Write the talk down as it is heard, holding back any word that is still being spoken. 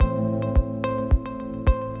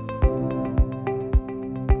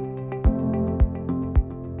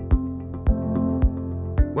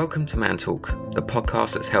Welcome to Man Talk, the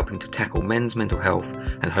podcast that's helping to tackle men's mental health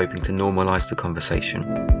and hoping to normalise the conversation.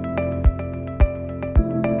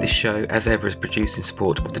 This show, as ever, is produced in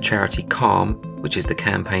support of the charity CALM, which is the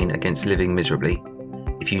campaign against living miserably.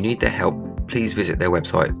 If you need their help, please visit their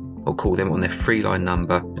website or call them on their free line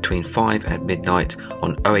number between 5 and midnight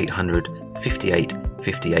on 0800 58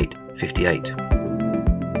 58 58.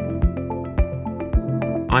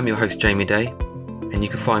 I'm your host Jamie Day, and you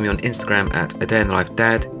can find me on Instagram at A Day in the Life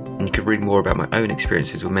Dad, and you can read more about my own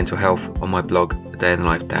experiences with mental health on my blog,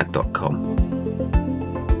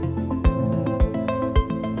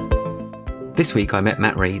 adayinthelifedad.com. This week I met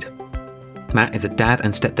Matt Reed. Matt is a dad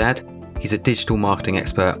and stepdad. He's a digital marketing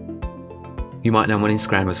expert. You might know him on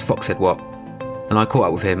Instagram as Fox Said What, and I caught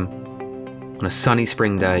up with him on a sunny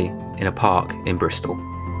spring day in a park in Bristol.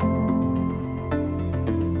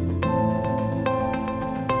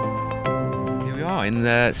 In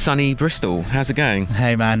the sunny Bristol. How's it going?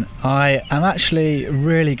 Hey man, I am actually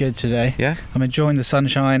really good today. Yeah? I'm enjoying the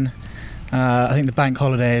sunshine. I think the bank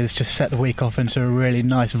holiday has just set the week off into a really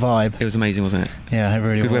nice vibe. It was amazing, wasn't it? Yeah, it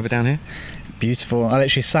really was. Good weather down here? Beautiful. I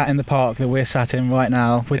literally sat in the park that we're sat in right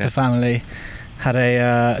now with the family, had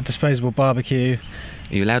a disposable barbecue.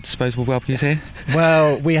 Are you allowed disposable barbecues here?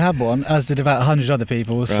 Well, we had one, as did about 100 other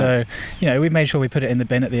people. Right. So, we made sure we put it in the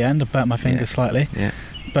bin at the end. I burnt my fingers slightly. Yeah.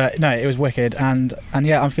 But no, it was wicked, and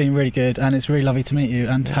yeah, I'm feeling really good, and it's really lovely to meet you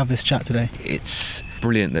and have this chat today. It's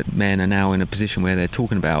brilliant that men are now in a position where they're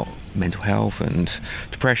talking about mental health and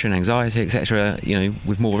depression, anxiety, etc.,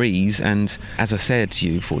 with more ease. And as I said to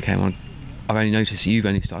you before we came on, I've only noticed you've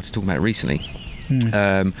only started talking about it recently.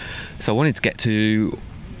 So I wanted to get to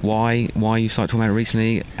why you started talking about it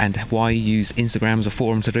recently and why you used Instagram as a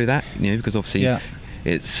forum to do that, because obviously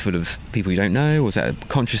it's full of people you don't know. Was that a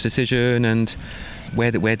conscious decision, and where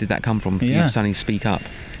did that come from for you to suddenly speak up?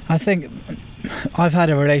 I think I've had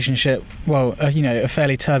a relationship, a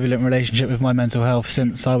fairly turbulent relationship with my mental health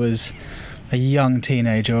since I was a young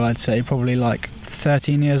teenager, I'd say, probably like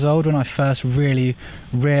 13 years old when I first really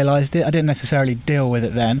realised it. I didn't necessarily deal with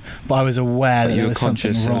it then, but I was aware that there was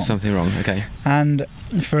something wrong. There was something wrong, okay. And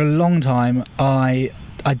for a long time, I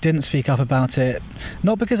didn't speak up about it,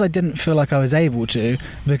 not because I didn't feel like I was able to,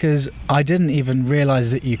 because I didn't even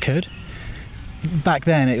realise that you could. Back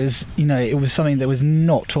then it was something that was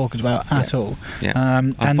not talked about at all.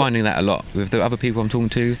 I'm finding that a lot with the other people I'm talking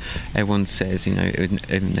to. Everyone says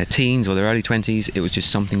in their teens or their early 20s it was just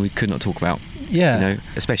something we could not talk about,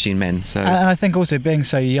 especially in men. So, and I think also being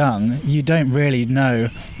so young, you don't really know,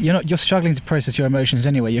 you're struggling to process your emotions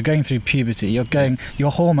anyway. You're going through puberty, your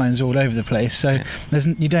hormones all over the place, so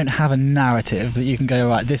you don't have a narrative that you can go,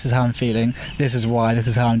 right, this is how I'm feeling, this is why, this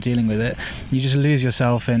is how I'm dealing with it. You just lose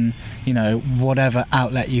yourself in whatever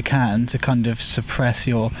outlet you can to kind of suppress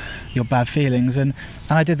your bad feelings, and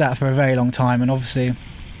I did that for a very long time. And obviously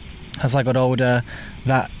as I got older,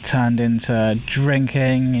 that turned into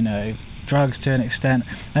drinking, drugs to an extent,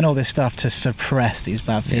 and all this stuff to suppress these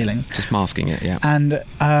bad feelings. Just masking it, And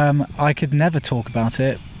I could never talk about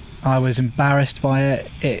it. I was embarrassed by it.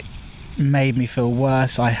 It made me feel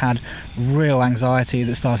worse. I had real anxiety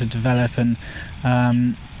that started to develop, and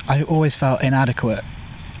I always felt inadequate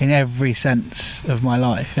in every sense of my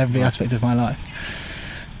life, every aspect of my life,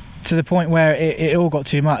 to the point where it all got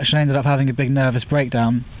too much, and I ended up having a big nervous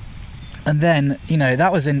breakdown. And then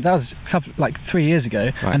that was a couple, 3 years ago,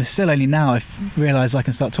 and it's still only now I've realised I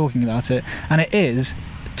can start talking about it, and it is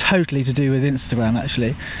totally to do with Instagram,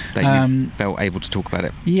 actually. That you felt able to talk about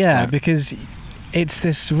it. Because it's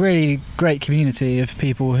this really great community of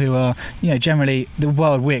people who are, generally, the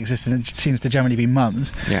world we exist in seems to generally be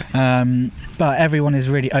mums. But everyone is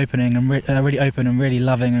really open and really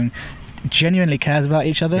loving and genuinely cares about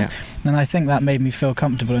each other. And I think that made me feel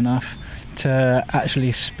comfortable enough to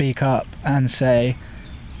actually speak up and say,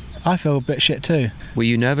 I feel a bit shit too. Were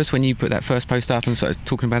you nervous when you put that first post up and started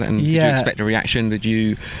talking about it? And did you expect a reaction?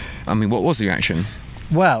 What was the reaction?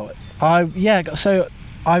 Well, so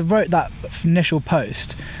I wrote that initial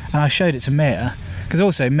post and I showed it to Mia, because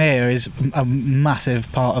also Mia is a massive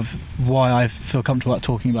part of why I feel comfortable about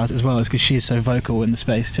talking about it as well, is because she's so vocal in the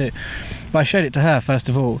space too. But I showed it to her first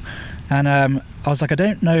of all, and I was like, I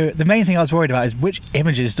don't know, the main thing I was worried about is which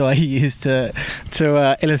images do I use to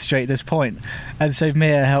illustrate this point. And so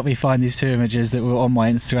Mia helped me find these two images that were on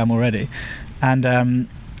my Instagram already, and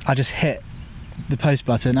I just hit the post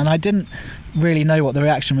button, and I didn't really know what the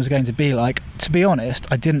reaction was going to be like. To be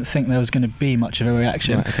honest, I didn't think there was going to be much of a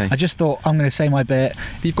reaction. Right, okay. I just thought, I'm going to say my bit.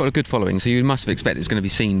 You've got a good following, so you must have expected it's going to be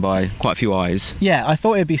seen by quite a few eyes. Yeah, I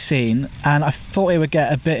thought it'd be seen, and I thought it would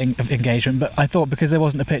get a bit of engagement, but I thought because there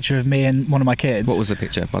wasn't a picture of me and one of my kids. What was the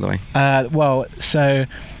picture, by the way? Well, so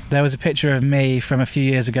there was a picture of me from a few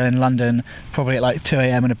years ago in London, probably at like 2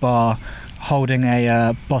 a.m. in a bar, holding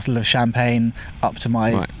a bottle of champagne up to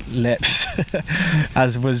my lips,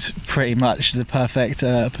 as was pretty much the perfect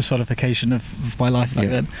personification of my life back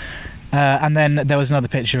then. And then there was another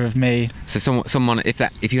picture of me. So someone,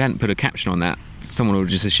 if you hadn't put a caption on that, someone would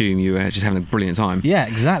just assume you were just having a brilliant time. Yeah,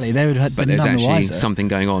 exactly. They would have but been there's none the actually wiser. something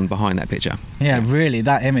going on behind that picture. Yeah, really,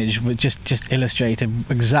 that image would just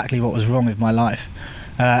illustrated exactly what was wrong with my life.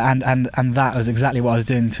 And that was exactly what I was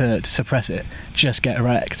doing to suppress it. Just get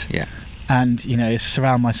erect. Yeah. And, you know,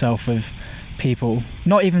 surround myself with people,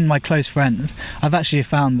 not even my close friends. I've actually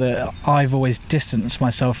found that I've always distanced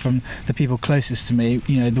myself from the people closest to me,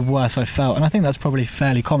 you know, the worse I felt. And I think that's probably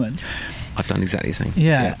fairly common. I've done exactly the same.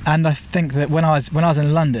 Yeah, and I think that when I was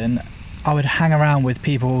in London, I would hang around with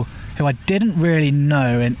people who I didn't really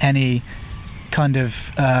know in any kind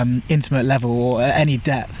of intimate level or at any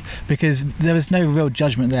depth, because there was no real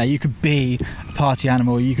judgment there. You could be a party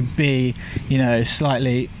animal, you could be, you know,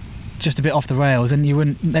 slightly just a bit off the rails, and they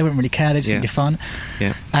wouldn't really care. They just think you're fun.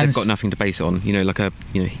 Yeah, and they've got nothing to base it on. You know, like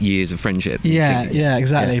years of friendship. Yeah,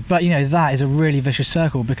 exactly. Yeah. But you know, that is a really vicious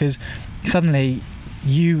circle, because suddenly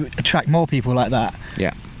you attract more people like that.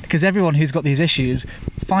 Yeah. Because everyone who's got these issues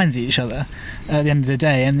finds each other at the end of the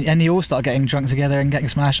day, and you all start getting drunk together and getting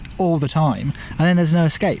smashed all the time, and then there's no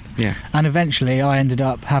escape. Yeah. And eventually I ended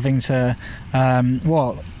up having to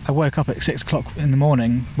I woke up at 6 o'clock in the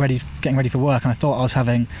morning getting ready for work, and I thought I was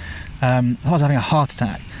having a heart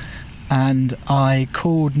attack, and I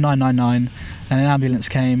called 999 and an ambulance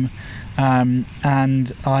came,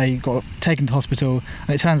 and I got taken to hospital,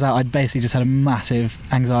 and it turns out I'd basically just had a massive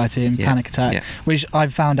anxiety and panic attack, which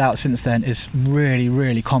I've found out since then is really,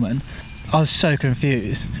 really common. I was so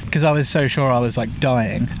confused because I was so sure I was like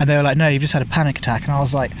dying, and they were like, no, you've just had a panic attack, and I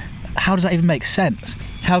was like, how does that even make sense?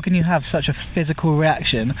 How can you have such a physical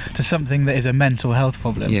reaction to something that is a mental health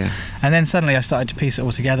problem? Yeah. And then suddenly I started to piece it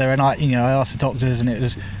all together, and I asked the doctors, and it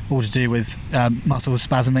was all to do with muscles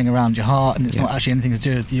spasming around your heart, and it's not actually anything to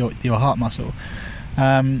do with your heart muscle.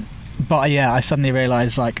 But I suddenly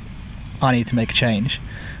realised, like, I need to make a change,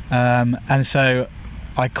 and so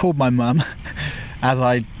I called my mum, as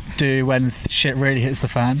I do when shit really hits the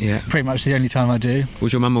fan. Yeah. Pretty much the only time I do.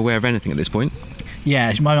 Was your mum aware of anything at this point?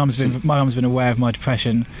 Yeah, my mum's been aware of my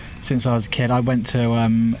depression since I was a kid. I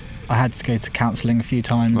had to go to counselling a few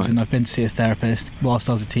times, and I've been to see a therapist whilst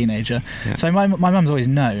I was a teenager. Yeah. So my mum's always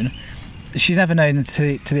known. She's never known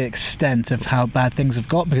to the extent of how bad things have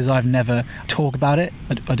got, because I've never talked about it.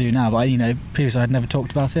 I do now, but previously I'd never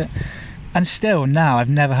talked about it. And still now I've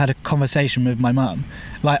never had a conversation with my mum.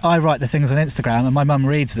 Like, I write the things on Instagram and my mum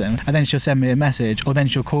reads them, and then she'll send me a message, or then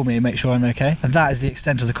she'll call me and make sure I'm okay. And that is the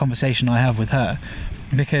extent of the conversation I have with her.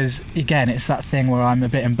 Because again, it's that thing where I'm a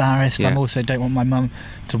bit embarrassed. I also don't want my mum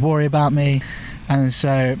to worry about me. And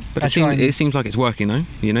so, but it seems like it's working though.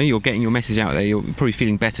 You know, you're getting your message out there. You're probably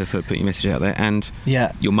feeling better for putting your message out there, and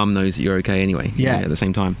your mum knows that you're okay anyway. Yeah. At the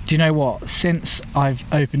same time. Do you know what? Since I've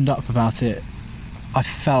opened up about it, I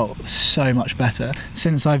felt so much better.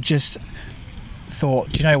 Since I've just thought,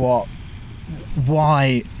 do you know what?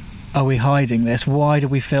 Why are we hiding this? Why do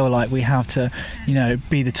we feel like we have to,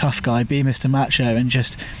 be the tough guy, be Mr. Macho, and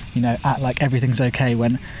just, act like everything's okay,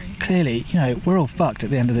 when clearly, we're all fucked at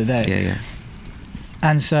the end of the day. Yeah.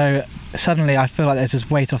 And so suddenly I feel like there's this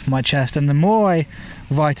weight off my chest, and the more I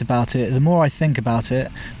write about it, the more I think about it,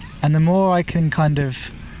 and the more I can kind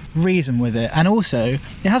of reason with it. And also,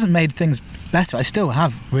 it hasn't made things better. I still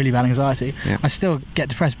have really bad anxiety. Yeah. I still get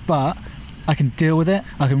depressed, but I can deal with it.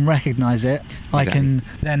 I can recognise it. Exactly. I can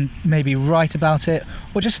then maybe write about it,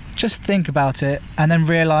 or just think about it, and then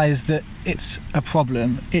realise that it's a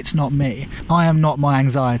problem. It's not me. I am not my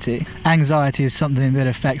anxiety. Anxiety is something that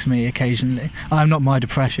affects me occasionally. I am not my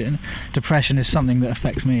depression. Depression is something that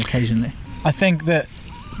affects me occasionally. I think that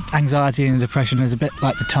anxiety and depression is a bit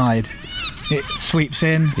like the tide. It sweeps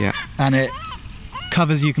in, and it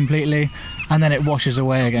covers you completely, and then it washes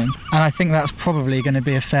away again. And I think that's probably going to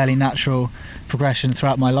be a fairly natural progression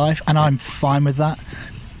throughout my life, and I'm fine with that,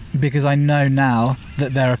 because I know now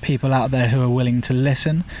that there are people out there who are willing to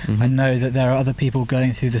listen. I know that there are other people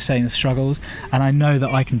going through the same struggles, and I know that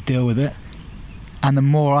I can deal with it. And the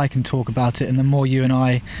more I can talk about it, and the more you and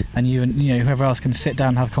I, and you and whoever else can sit down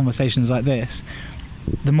and have conversations like this,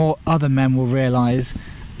 the more other men will realise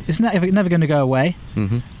it's never going to go away,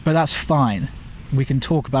 Mm-hmm. but that's fine. We can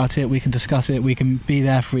talk about it, we can discuss it, we can be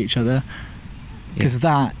there for each other, because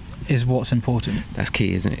that is what's important. That's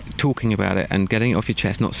key, isn't it? Talking about it and getting it off your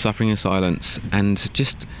chest, not suffering in silence, and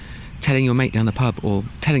just telling your mate down the pub, or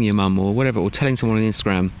telling your mum, or whatever, or telling someone on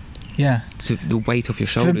Instagram. Yeah. So the weight off your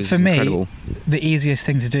shoulders for is me, incredible. The easiest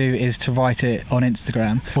thing to do is to write it on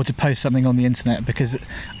Instagram or to post something on the internet, because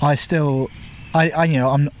I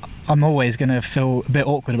I'm always going to feel a bit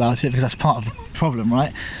awkward about it, because that's part of the problem,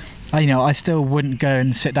 right? I still wouldn't go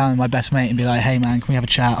and sit down with my best mate and be like, hey man, can we have a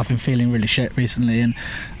chat? I've been feeling really shit recently, and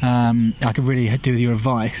I could really do with your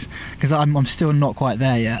advice, because I'm still not quite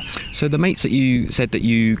there yet. So the mates that you said that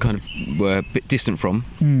you kind of were a bit distant from,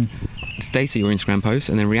 did they see your Instagram post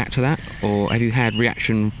and then react to that, or have you had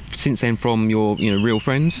reaction since then from your real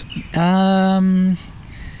friends?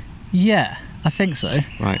 Yeah, I think so.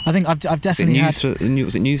 Right. I think I've definitely had.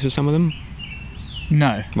 Was it news for some of them?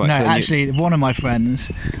 No, Right, no. so Actually, one of my friends,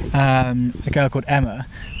 a girl called Emma,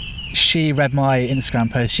 she read my Instagram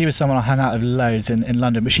post. She was someone I hung out with loads in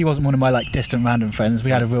London, but she wasn't one of my like distant random friends.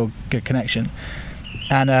 We had a real good connection,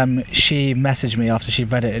 and she messaged me after she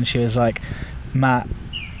read it, and she was like, Matt,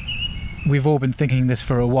 we've all been thinking this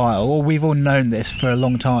for a while, or we've all known this for a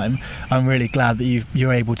long time. I'm really glad that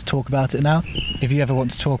you're able to talk about it now. If you ever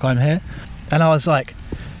want to talk, I'm here. And I was like,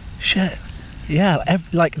 shit, yeah,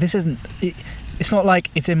 this isn't... It's not like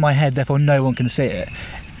it's in my head, therefore no one can see it.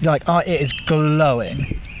 Like, it is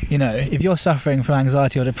glowing. If you're suffering from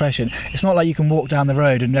anxiety or depression, it's not like you can walk down the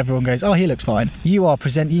road and everyone goes, oh, he looks fine. You are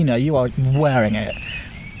you are wearing it.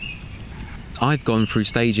 I've gone through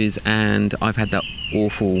stages, and I've had that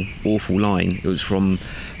awful line. It was from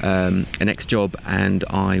an ex-job, and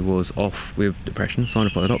I was off with depression, signed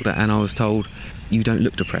off by the doctor, and I was told, you don't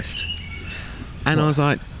look depressed. And I was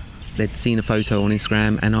like, they'd seen a photo on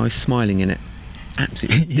Instagram, and I was smiling in it.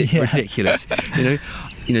 Absolutely ridiculous.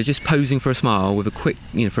 Just posing for a smile with a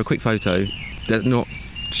quick photo does not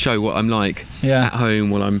show what I'm like at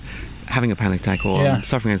home while I'm having a panic attack, or I'm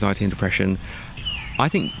suffering anxiety and depression. I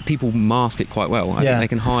think people mask it quite well. I think they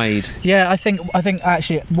can hide. Yeah, I think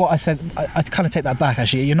actually what I said, I kind of take that back.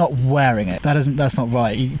 Actually, you're not wearing it. That's not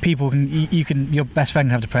right. People can, your best friend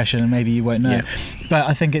can have depression, and maybe you won't know. Yeah. But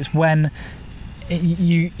I think it's when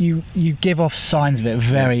you give off signs of it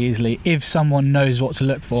very easily. If someone knows what to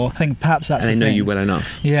look for, I think perhaps that's. And they know you well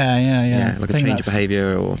enough. Yeah. Like a change of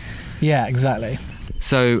behaviour, or. Yeah, exactly.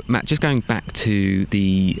 So Matt, just going back to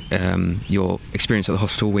the your experience at the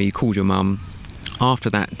hospital where you called your mum. After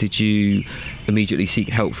that, did you immediately seek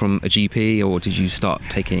help from a GP, or did you start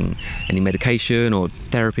taking any medication or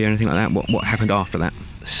therapy or anything like that? What happened after that?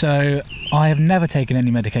 So I have never taken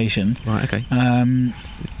any medication. Right, okay.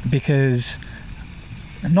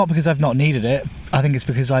 Not because I've not needed it. I think it's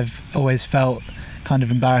because I've always felt kind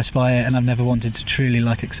of embarrassed by it, and I've never wanted to truly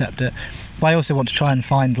accept it. But I also want to try and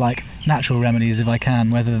find natural remedies if I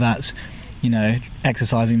can, whether that's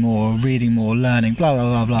exercising more, reading more, learning, blah blah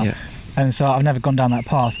blah blah. Yeah. And so I've never gone down that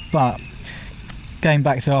path. But going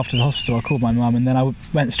back to after the hospital, I called my mum, and then I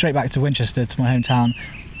went straight back to Winchester, to my hometown.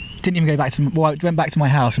 Didn't even go back to. I went back to my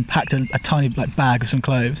house and packed a tiny bag of some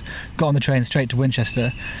clothes. Got on the train straight to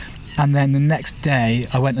Winchester, and then the next day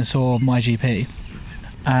I went and saw my GP,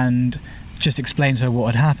 and just explained to her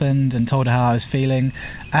what had happened and told her how I was feeling.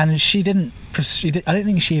 And she didn't. I don't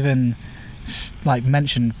think she even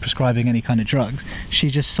mentioned prescribing any kind of drugs. She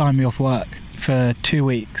just signed me off work for 2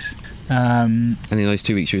 weeks. And in those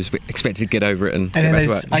 2 weeks, you were expected to get over it and get back to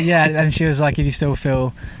work. And she was like, if you still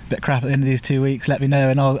feel a bit crap at the end of these 2 weeks, let me know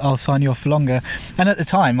and I'll sign you off for longer. And at the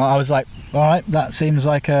time, I was like, all right, that seems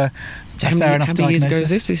like a fair enough diagnosis. How many years ago is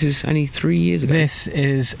this? This is only 3 years ago. This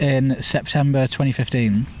is in September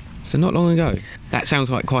 2015. So not long ago. That sounds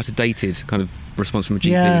like quite a dated kind of response from a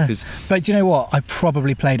GP. Yeah, but do you know what? I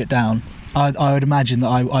probably played it down. I would imagine that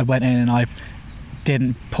I went in and I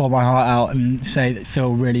didn't pour my heart out and say that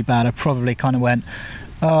feel really bad. I probably kind of went,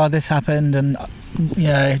 oh, this happened, and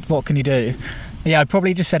what can you do? I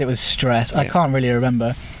probably just said it was stress. I can't really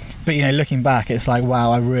remember, but looking back, it's like,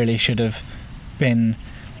 wow, I really should have been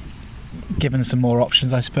given some more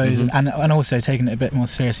options, I suppose. And also taken it a bit more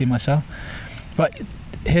seriously myself. But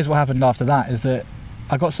here's what happened after that, is that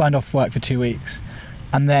I got signed off work for 2 weeks.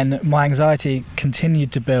 And then my anxiety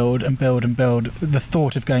continued to build and build and build. The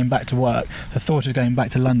thought of going back to work, the thought of going back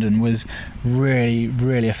to London was really,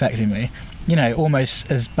 really affecting me.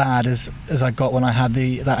 Almost as bad as I got when I had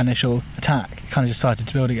that initial attack. It kind of just started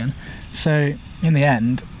to build again. So in the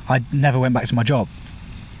end, I never went back to my job.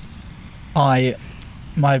 My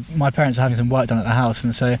parents were having some work done at the house,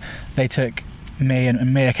 and so they took me,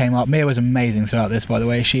 and Mia came up. Mia was amazing throughout this, by the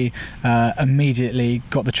way. She immediately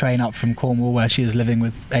got the train up from Cornwall, where she was living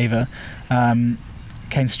with Ava,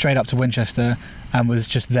 came straight up to Winchester and was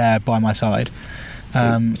just there by my side.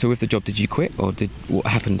 So with the job, did you quit, or what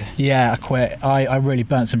happened? Yeah, I quit. I really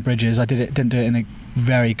burnt some bridges. I didn't do it in a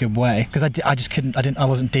very good way, because I just couldn't. I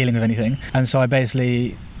wasn't dealing with anything, and so I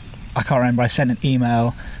can't remember. I sent an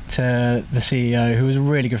email to the CEO, who was a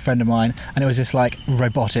really good friend of mine, and it was this like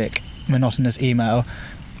robotic, monotonous email.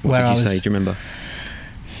 What did you say? Do you remember?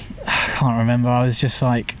 I can't remember. I was just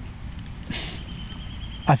like,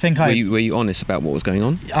 were you honest about what was going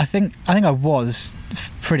on? I think I was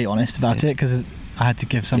pretty honest about it, because I had to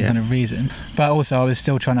give some kind of reason, but also I was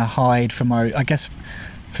still trying to hide from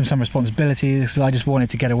from some responsibilities, because I just wanted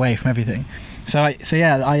to get away from everything. So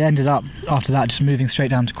I ended up after that just moving straight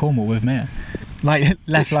down to Cornwall with Mia. Like,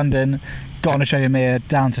 left London, got on a train with Mia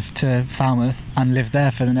down to Falmouth, and lived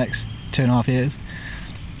there for the next 2.5 years.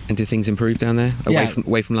 And did things improve down there,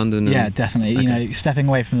 away from London? Yeah, definitely. Okay. You know, stepping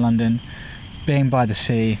away from London, being by the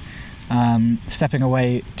sea, stepping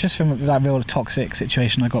away just from that real toxic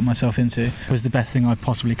situation I got myself into was the best thing I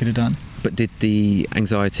possibly could have done. But did the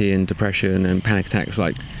anxiety and depression and panic attacks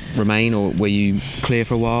remain, or were you clear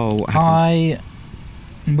for a while? What happened?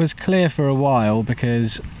 I was clear for a while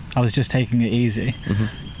because I was just taking it easy. Mm-hmm.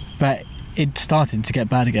 But it started to get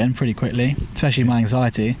bad again pretty quickly, especially my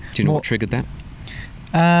anxiety. Do you know what triggered that?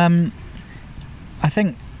 I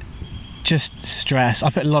think just stress.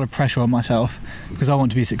 I put a lot of pressure on myself because I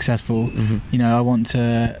want to be successful. Mm-hmm. You know, I want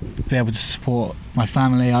to be able to support my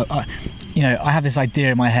family. I have this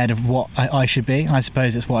idea in my head of what I should be, and I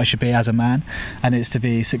suppose it's what I should be as a man, and it's to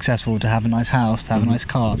be successful, to have a nice house, to have a nice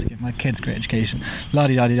car, to give my kids a great education,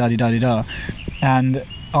 la-di-da-di-da-di-da-di-da. And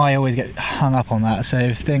I always get hung up on that. So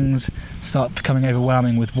if things start becoming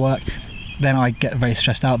overwhelming with work, then I get very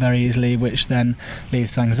stressed out very easily, which then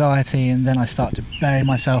leads to anxiety, and then I start to bury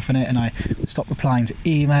myself in it, and I stop replying to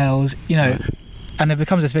emails, and it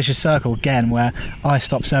becomes this vicious circle again where I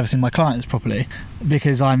stop servicing my clients properly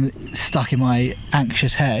because I'm stuck in my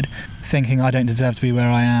anxious head thinking I don't deserve to be where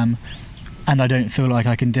I am, and I don't feel like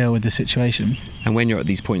I can deal with the situation. And when you're at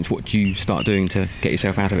these points, what do you start doing to get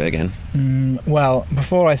yourself out of it again? Well,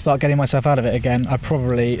 before I start getting myself out of it again, I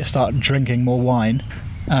probably start drinking more wine.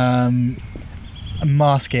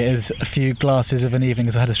 Mask it as a few glasses of an evening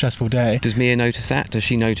because I had a stressful day. Does Mia notice that? Does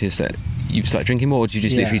she notice that you've started drinking more, or do you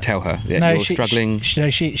just literally tell her that you're struggling?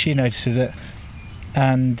 She notices it,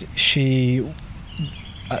 and she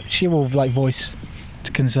will voice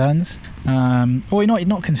concerns, or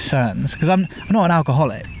not concerns, because I'm not an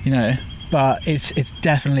alcoholic, but it's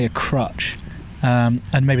definitely a crutch, and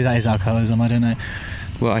maybe that is alcoholism. I don't know.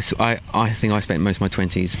 Well, I think I spent most of my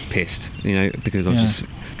 20s pissed, because I was just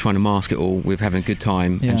trying to mask it all with having a good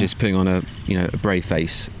time and just putting on a brave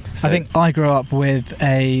face. So. I think I grew up with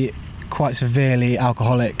a quite severely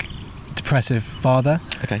alcoholic, depressive father.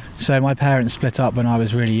 Okay. So my parents split up when I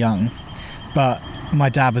was really young, but my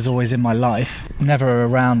dad was always in my life, never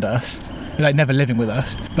around us, never living with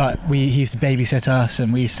us. But he used to babysit us,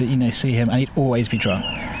 and we used to, see him, and he'd always be drunk.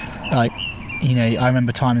 I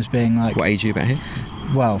remember times being like. What age are you about him?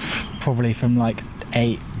 Well, probably from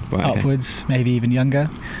 8 upwards, maybe even younger.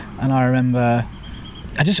 And I remember,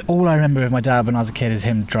 all I remember of my dad when I was a kid is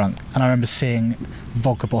him drunk. And I remember seeing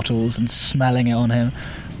vodka bottles and smelling it on him.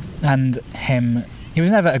 And he was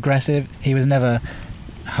never aggressive. He was never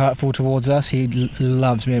hurtful towards us. He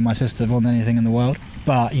loves me and my sister more than anything in the world.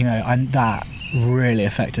 But, that really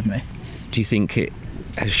affected me. Do you think it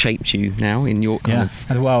has shaped you now in your kind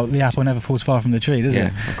of... Well, the apple never falls far from the tree, does it?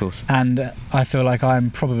 Yeah, of course. And I feel like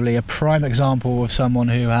I'm probably a prime example of someone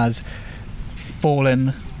who has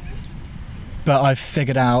fallen, but I've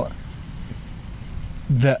figured out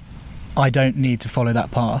that I don't need to follow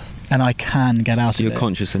that path, and I can get out of it. So you're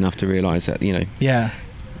conscious enough to realise that, Yeah.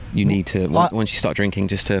 You need to, once you start drinking,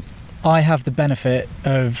 just to... I have the benefit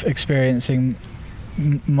of experiencing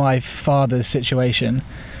my father's situation,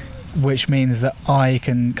 which means that I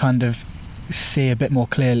can kind of see a bit more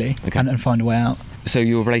clearly and find a way out. So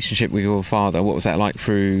your relationship with your father, what was that like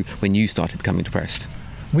through when you started becoming depressed?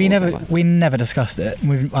 We never discussed it.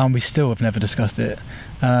 We still have never discussed it.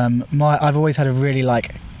 I've always had a really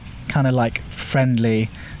friendly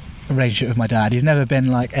relationship with my dad. He's never been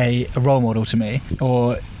a role model to me,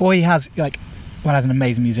 or he has when I was an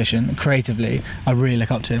amazing musician, creatively, I really look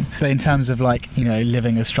up to him. But in terms of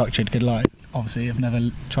living a structured good life, obviously I've never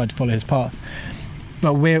tried to follow his path.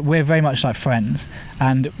 But we're very much like friends,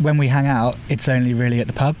 and when we hang out, it's only really at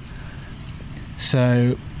the pub.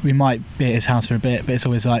 So we might be at his house for a bit, but it's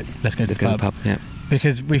always let's go to the pub. Yeah.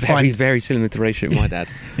 because we very, find very similar to the relationship with my dad.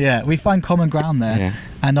 yeah, we find common ground there. Yeah.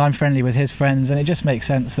 And I'm friendly with his friends, and it just makes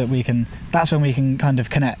sense that that's when we can kind of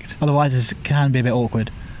connect. Otherwise, it can be a bit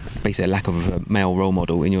awkward. Basically, a lack of a male role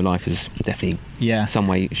model in your life has definitely some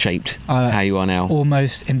way shaped how you are now.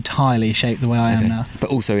 Almost entirely shaped the way I am now. But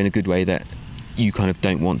also in a good way that you kind of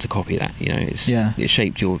don't want to copy that. You know, it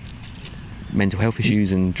shaped your mental health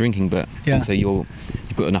issues and drinking, but also you've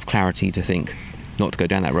got enough clarity to think not to go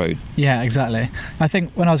down that road. Yeah, exactly. I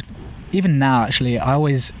think even now actually, I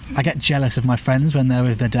get jealous of my friends when they're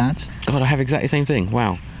with their dads. God, I have exactly the same thing.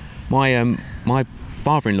 Wow. My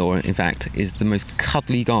father-in-law, in fact, is the most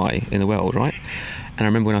cuddly guy in the world, right? And I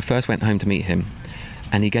remember when I first went home to meet him,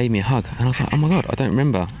 and he gave me a hug, and I was like, oh my God, I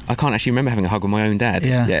can't actually remember having a hug with my own dad.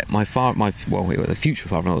 Yeah. My the future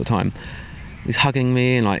father-in-law at the time, he's hugging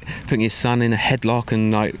me and like putting his son in a headlock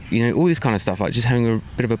and like, you know, all this kind of stuff, like just having a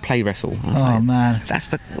bit of a play wrestle. I was like, man,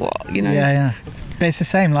 that's you know. Yeah. But it's the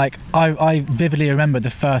same. Like I vividly remember the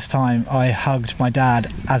first time I hugged my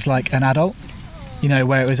dad as like an adult. You know,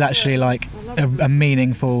 where it was actually like a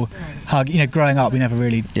meaningful hug. You know, growing up we never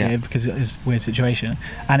really did because it was a weird situation,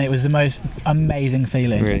 and it was the most amazing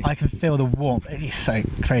feeling. Really? I can feel the warmth. It's so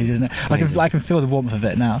crazy, isn't it? I can feel the warmth of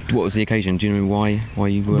it now. What was the occasion? Do you know why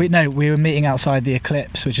you were? We were meeting outside the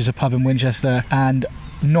Eclipse, which is a pub in Winchester, and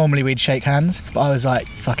normally we'd shake hands, but I was like,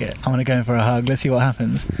 fuck it, I want to go in for a hug. Let's see what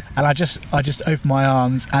happens. And I just opened my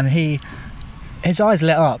arms, and his eyes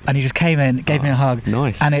lit up, and he just came in, gave me a hug.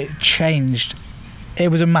 Nice. And it changed. It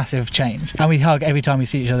was a massive change, and we hug every time we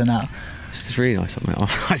see each other now. This is really nice.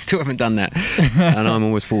 I still haven't done that, and I'm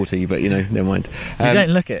almost 40, but you know, never mind. You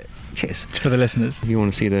don't look it. Cheers. For the listeners. If you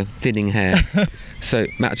want to see the thinning hair. So,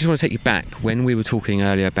 Matt, I just want to take you back when we were talking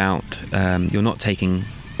earlier about you're not taking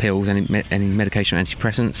pills, any medication or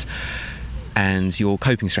antidepressants, and your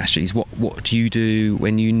coping strategies. What do you do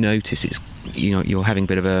when you notice you're having a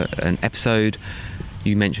bit of an episode?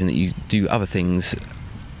 You mentioned that you do other things.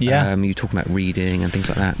 Yeah. You talk about reading and things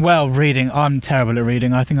like that. Well, reading, I'm terrible at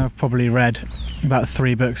reading. I think I've probably read about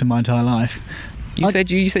 3 books in my entire life. You said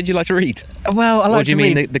you like to read. Well, I like to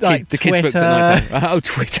read. Or do you mean the kids' books at night time? Oh,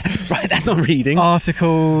 Twitter. Right, that's not reading.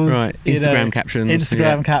 Articles. Right, Instagram captions.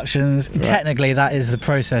 Instagram captions. Right. Technically, that is the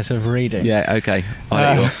process of reading. Yeah, okay.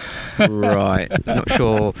 Right. Not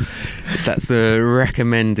sure if that's the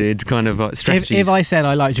recommended kind of strategy. If I said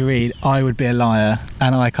I like to read, I would be a liar,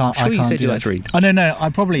 and I can't. Sure, I can't you said do you that. like to read. Oh no, I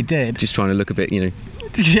probably did. Just trying to look a bit,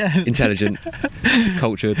 intelligent,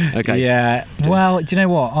 cultured. Okay. Yeah. Well, do you know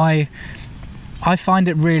what? I find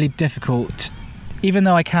it really difficult, even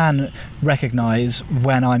though I can recognise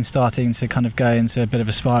when I'm starting to kind of go into a bit of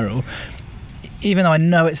a spiral. Even though I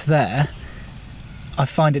know it's there, I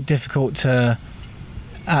find it difficult to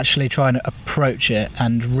actually try and approach it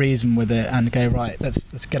and reason with it and go, right, let's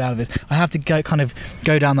get out of this. I have to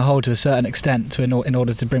go down the hole to a certain extent in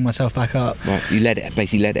order to bring myself back up. Right, you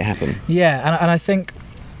basically let it happen. Yeah, and I think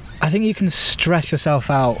you can stress yourself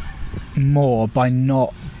out more by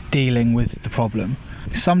not dealing with the problem.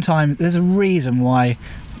 Sometimes there's a reason why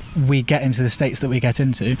we get into the states that we get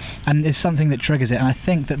into, and it's something that triggers it, and I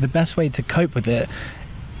think that the best way to cope with it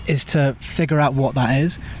is to figure out what that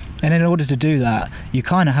is. And in order to do that, you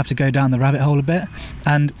kind of have to go down the rabbit hole a bit,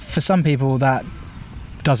 and for some people that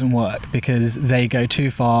doesn't work because they go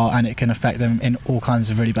too far and it can affect them in all kinds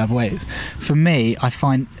of really bad ways. For me, I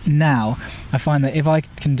find that if I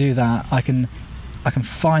can do that, I can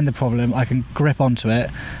find the problem, I can grip onto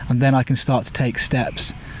it, and then I can start to take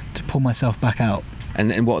steps to pull myself back out.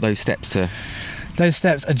 And what are those steps to? Those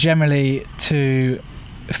steps are generally to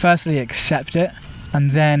firstly accept it,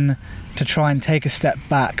 and then to try and take a step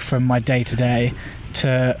back from my day-to-day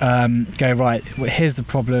to go, right, here's the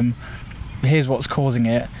problem, here's what's causing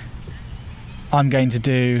it, I'm going to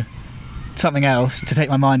do something else to take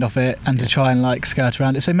my mind off it and to try and skirt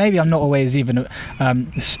around it. So maybe I'm not always even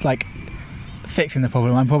fixing the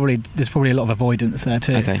problem. There's probably a lot of avoidance there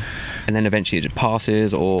too. Okay. And then eventually it just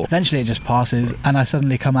passes, Eventually it just passes, and I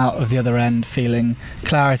suddenly come out of the other end feeling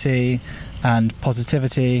clarity and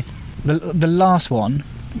positivity. The last one,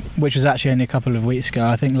 which was actually only a couple of weeks ago,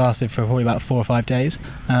 I think lasted for probably about 4 or 5 days.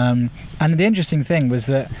 And the interesting thing was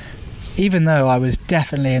that even though I was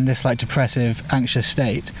definitely in this depressive, anxious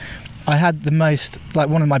state, I had the most,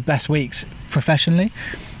 one of my best weeks professionally.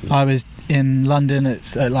 I was in London at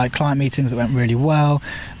client meetings that went really well.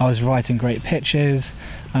 I was writing great pitches,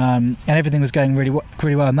 and everything was going really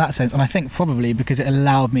well in that sense. And I think probably because it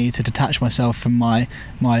allowed me to detach myself from my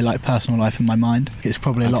personal life and my mind. It's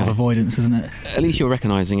probably a lot of avoidance, isn't it? At least you're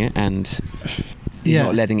recognising it and You're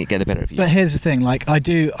not letting it get the better of you. But here's the thing: like I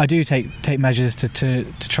do take measures to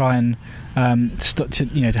try and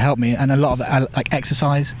to help me, and a lot of it, like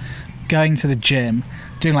exercise, going to the gym,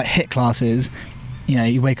 doing like HIIT classes. You know,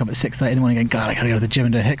 you wake up at 6:30 in the morning going, God, I gotta go to the gym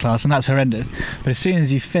and do a HIIT class, and that's horrendous. But as soon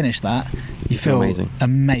as you finish that, you feel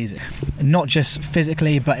amazing. Not just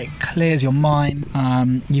physically, but it clears your mind.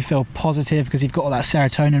 You feel positive because you've got all that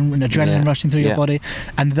serotonin and adrenaline rushing through your body.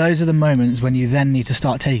 And those are the moments when you then need to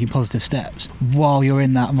start taking positive steps while you're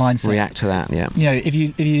in that mindset. React to that, yeah. You know, if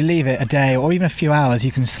you leave it a day or even a few hours,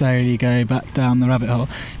 you can slowly go back down the rabbit hole.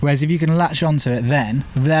 Whereas if you can latch onto it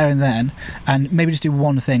there and then, and maybe just do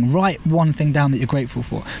one thing, write one thing down that you're grateful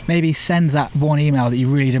for. Maybe send that one email that you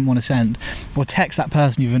really didn't want to send, or text that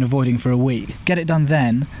person you've been avoiding for a week. Get it done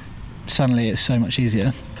then. Suddenly it's so much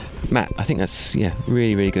easier. Matt, I think that's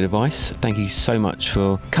really, really good advice. Thank you so much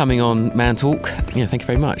for coming on Man Talk. Yeah, thank you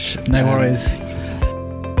very much. No worries.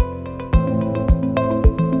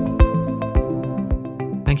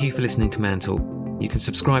 Thank you for listening to Man Talk. You can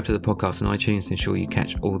subscribe to the podcast on iTunes to ensure you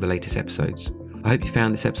catch all the latest episodes. I hope you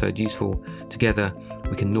found this episode useful. Together,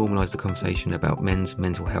 we can normalise the conversation about men's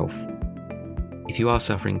mental health. If you are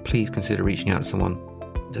suffering, please consider reaching out to someone,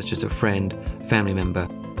 such as a friend, family member,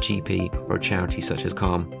 GP, or a charity such as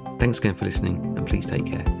Calm. Thanks again for listening, and please take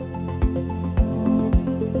care.